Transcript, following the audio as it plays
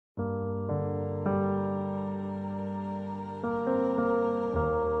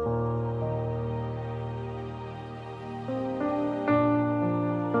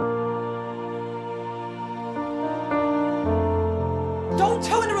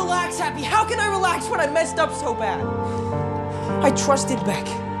tell me to relax, Happy. How can I relax when I messed up so bad? I trusted Beck,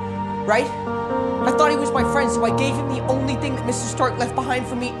 right? I thought he was my friend, so I gave him the only thing that Mr. Stark left behind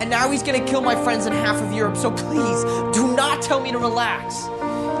for me, and now he's gonna kill my friends in half of Europe, so please, do not tell me to relax.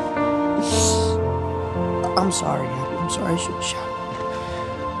 I'm sorry, Happy. I'm sorry I should have shot.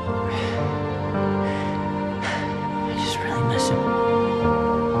 I just really miss him.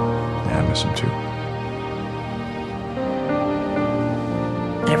 Yeah, I miss him too.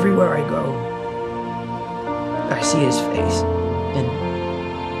 Everywhere I go, I see his face, and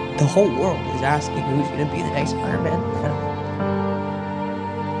the whole world is asking who's gonna be the next Iron Man.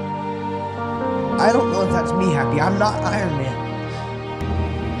 I don't know if that's me, Happy. I'm not Iron Man.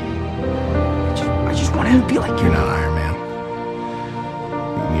 I just want him to be like You're not Iron Man.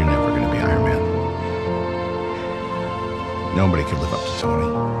 You're never going to be Iron Man. Nobody could live up to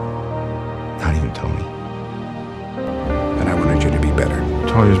Tony. Not even Tony. And I wanted you to be better.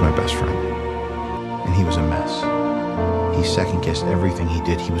 Tony was my best friend. And he was a mess. He second-guessed everything he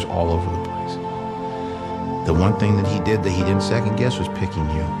did. He was all over the place. The one thing that he did that he didn't second-guess was picking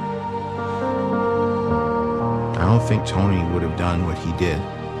you. I don't think Tony would have done what he did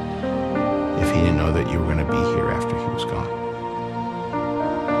if he didn't know that you were going to be here after he was gone.